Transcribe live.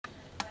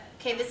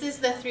Okay, this is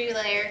the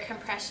 3-layer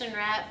compression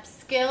wrap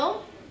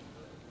skill.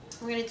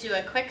 We're going to do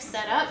a quick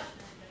setup.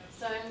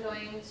 So I'm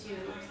going to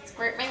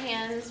squirt my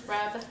hands,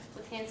 rub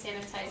with hand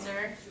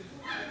sanitizer,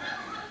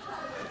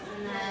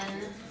 and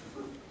then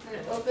I'm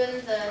going to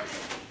open the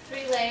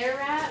 3-layer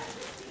wrap.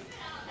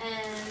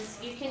 And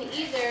you can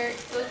either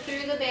go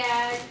through the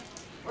bag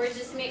or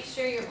just make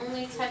sure you're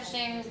only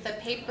touching the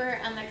paper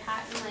on the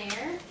cotton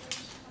layer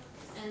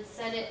and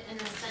set it in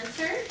the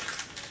center.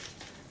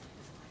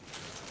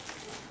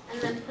 And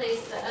then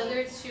place the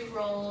other 2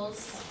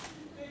 rolls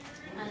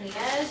on the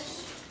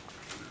edge.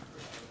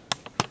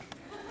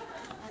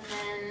 And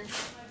then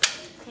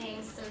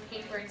hang some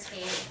paper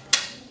tape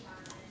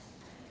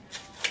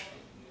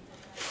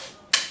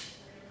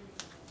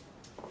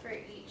for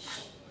each.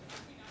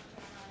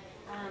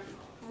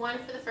 1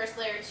 for the first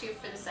layer, 2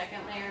 for the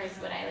second layer is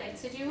what I like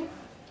to do.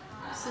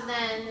 So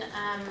then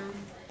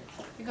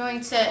you're going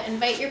to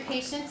invite your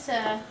patient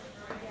to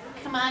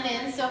come on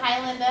in. So hi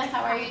Linda,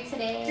 how are you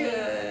today?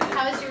 Good.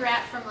 How was your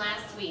wrap from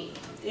last week?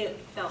 It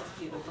felt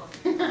beautiful.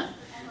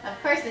 Of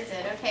course it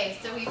did. Okay,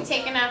 so we've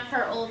taken off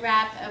her old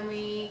wrap and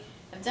we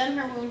have done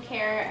her wound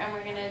care and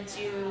we're going to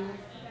do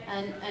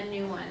a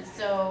new one.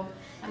 So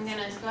I'm going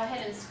to go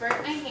ahead and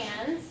squirt my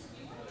hands.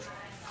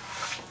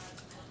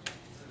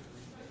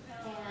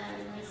 And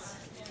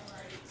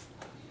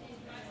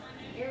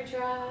air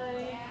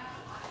dry.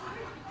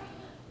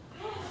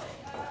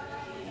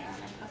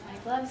 Put my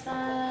gloves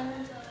on.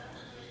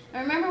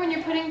 And remember when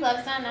you're putting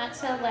gloves on not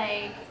to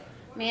like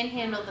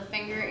manhandle the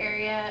finger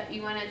area.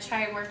 You want to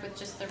try and work with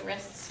just the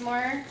wrists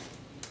more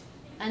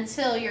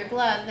until your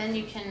glove, then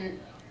you can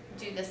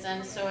do this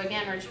end. So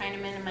again, we're trying to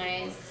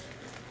minimize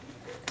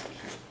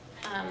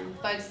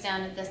bugs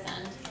down at this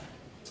end.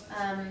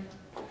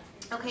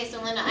 Okay,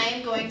 so Linda, I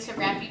am going to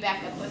wrap you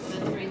back up with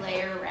the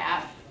 3-layer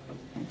wrap.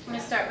 I'm going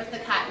to start with the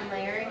cotton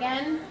layer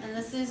again, and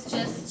this is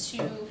just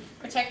to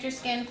protect your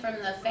skin from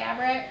the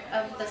fabric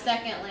of the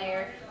second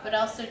layer, but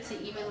also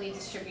to evenly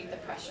distribute the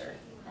pressure.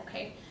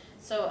 Okay,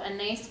 so a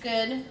nice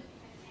good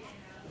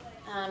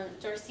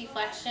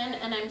dorsiflexion,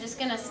 and I'm just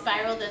going to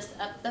spiral this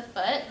up the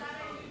foot.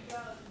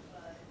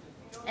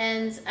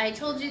 And I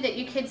told you that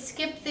you could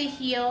skip the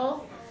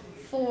heel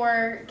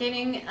for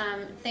getting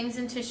things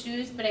into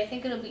shoes, but I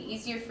think it'll be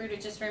easier for you to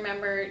just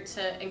remember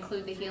to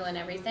include the heel in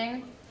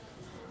everything.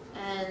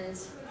 And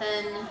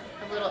then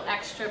a little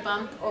extra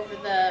bump over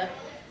the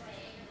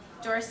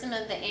dorsum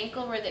of the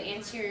ankle where the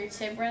anterior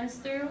tib runs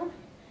through.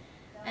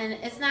 And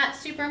it's not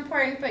super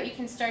important, but you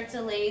can start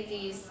to lay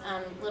these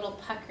little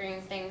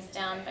puckering things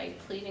down by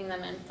pleating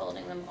them and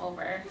folding them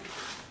over.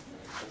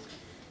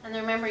 And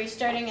then remember, you're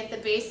starting at the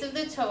base of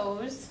the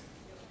toes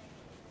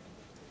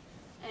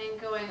and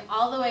going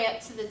all the way up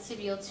to the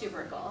tibial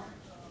tubercle.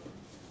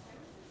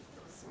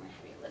 So I'm going to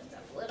have you lift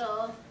up a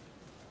little.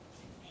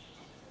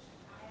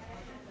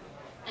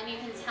 And you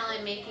can tell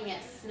I'm making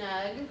it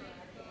snug,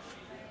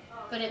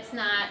 but it's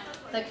not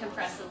the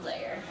compressive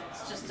layer.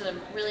 It's just a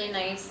really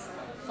nice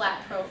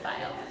flat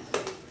profile.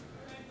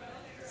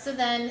 So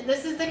then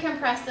this is the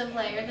compressive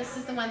layer. This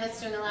is the one that's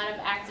doing a lot of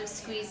active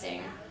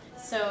squeezing.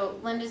 So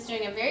Linda's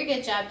doing a very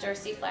good job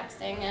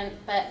dorsiflexing,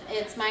 but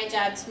it's my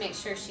job to make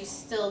sure she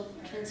still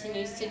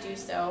continues to do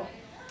so.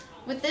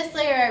 With this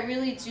layer, I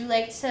really do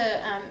like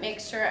to make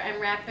sure I'm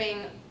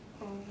wrapping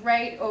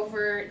right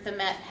over the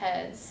met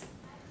heads.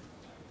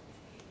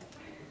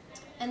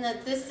 And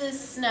that this is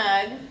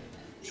snug.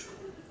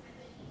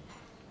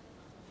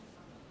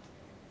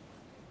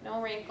 No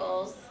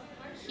wrinkles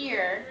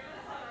here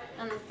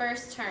on the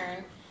first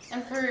turn.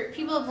 And for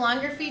people with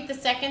longer feet, the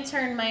second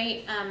turn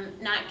might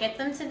not get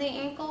them to the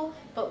ankle.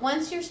 But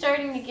once you're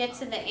starting to get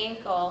to the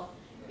ankle,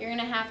 you're going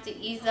to have to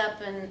ease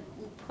up and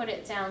put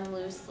it down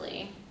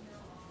loosely.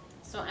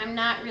 So I'm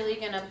not really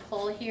going to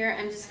pull here.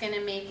 I'm just going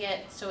to make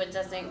it so it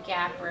doesn't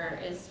gap or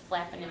is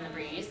flapping in the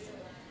breeze.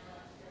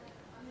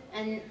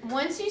 And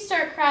once you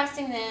start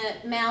crossing the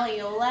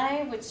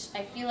malleoli, which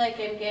I feel like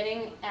I'm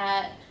getting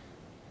at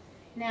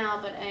now,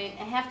 but I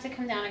have to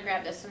come down and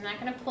grab this. So I'm not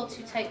going to pull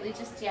too tightly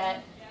just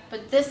yet.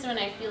 But this one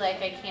I feel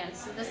like I can.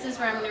 So this is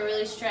where I'm going to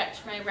really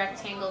stretch my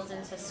rectangles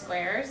into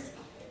squares.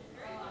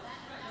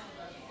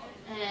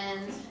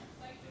 And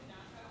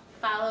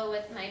follow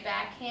with my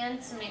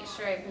backhand to make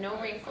sure I have no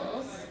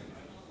wrinkles.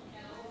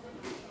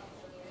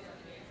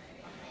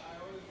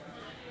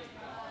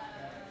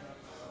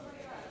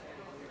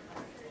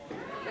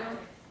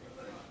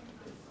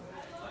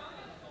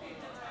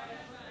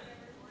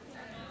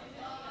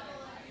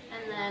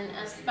 And then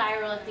a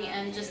spiral at the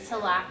end just to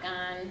lock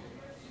on.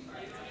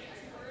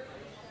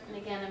 And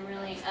again, I'm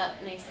really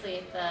up nicely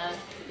at the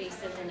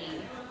base of the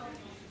knee.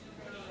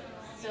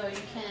 So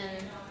you can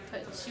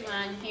put 2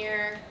 on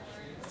here.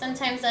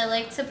 Sometimes I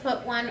like to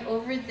put one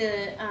over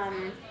the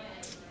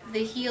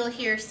heel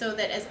here so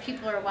that as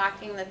people are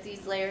walking that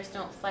these layers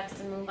don't flex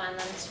and move on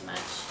them too much.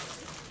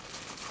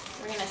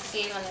 We're going to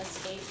save on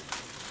this tape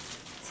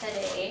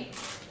today.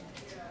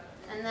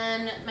 And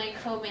then my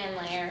co-band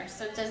layer.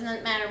 So it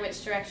doesn't matter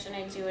which direction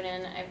I do it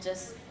in, I've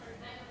just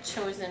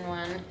chosen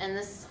one. And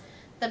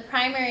the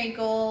primary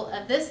goal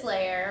of this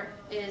layer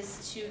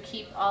is to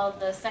keep all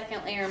the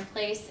second layer in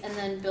place and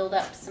then build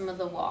up some of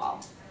the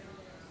wall.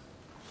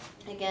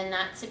 Again,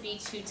 not to be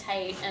too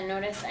tight, and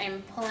notice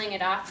I'm pulling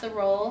it off the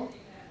roll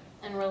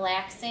and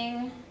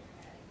relaxing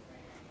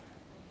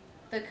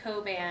the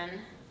co-band.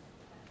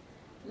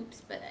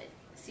 Oops, but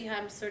see how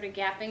I'm sort of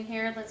gapping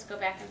here? Let's go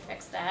back and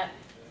fix that.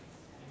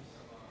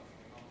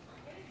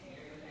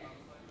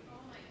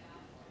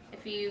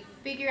 If you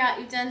figure out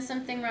you've done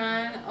something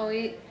wrong,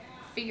 always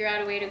figure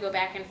out a way to go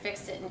back and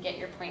fix it and get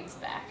your points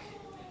back.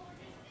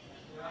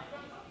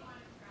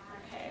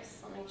 Okay,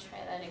 so let me try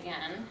that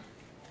again.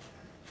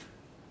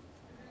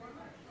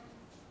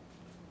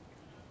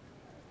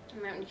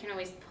 You can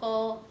always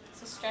pull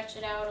to stretch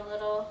it out a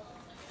little.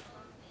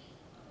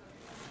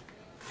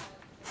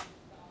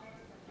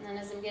 And then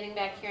as I'm getting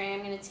back here, I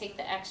am going to take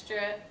the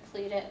extra,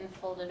 pleat it, and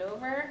fold it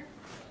over.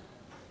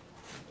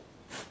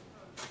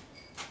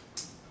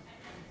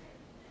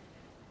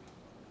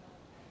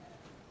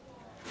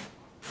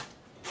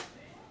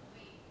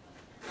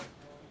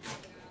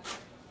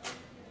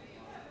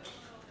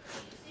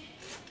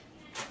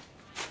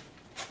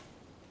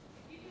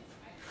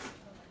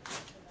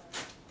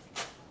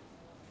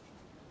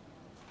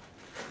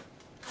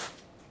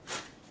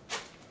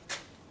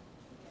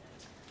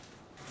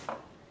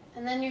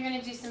 And then you're going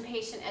to do some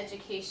patient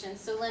education.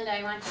 So Linda,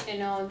 I want you to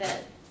know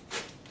that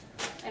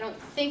I don't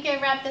think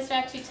I wrapped this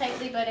wrap too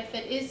tightly, but if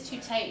it is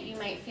too tight, you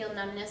might feel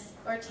numbness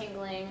or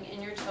tingling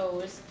in your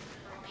toes,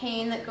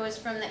 pain that goes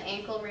from the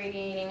ankle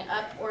radiating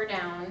up or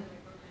down.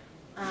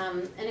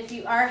 And if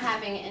you are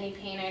having any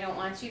pain, I don't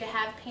want you to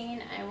have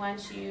pain. I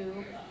want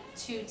you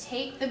to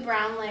take the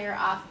brown layer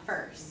off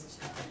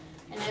first.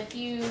 And if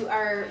you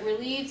are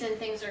relieved and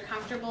things are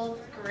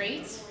comfortable,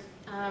 great.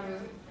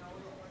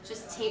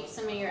 Just tape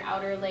some of your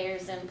outer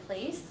layers in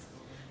place.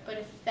 But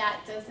if that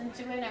doesn't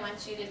do it, I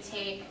want you to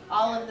take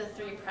all of the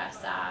 3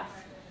 press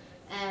off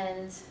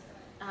and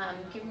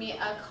give me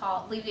a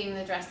call, leaving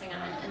the dressing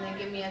on, and then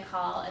give me a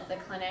call at the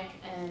clinic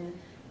and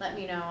let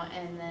me know,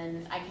 and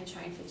then I can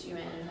try and fit you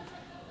in.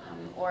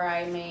 Or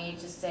I may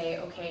just say,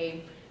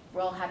 okay,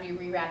 we'll have you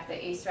rewrap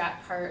the ace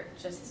wrap part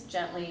just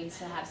gently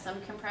to have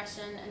some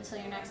compression until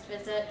your next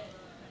visit.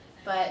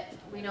 But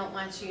we don't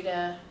want you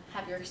to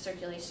have your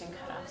circulation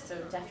cut off, so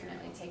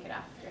definitely take it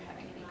off if you're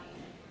having any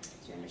pain.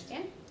 Do you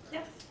understand?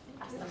 Yes.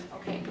 Awesome.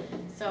 Okay,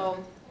 so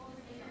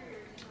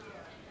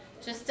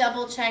just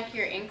double check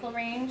your ankle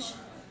range,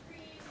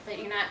 that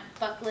you're not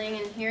buckling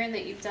in here,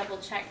 that you've double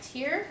checked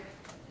here.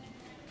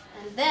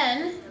 And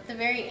then at the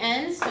very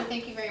end, so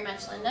thank you very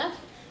much, Linda,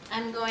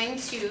 I'm going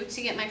to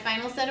get my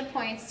final set of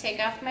points, take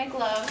off my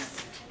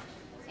gloves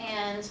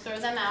and throw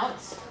them out.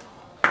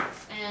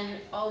 And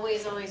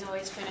always, always,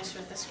 always finish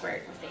with the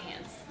squirt with the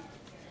hands.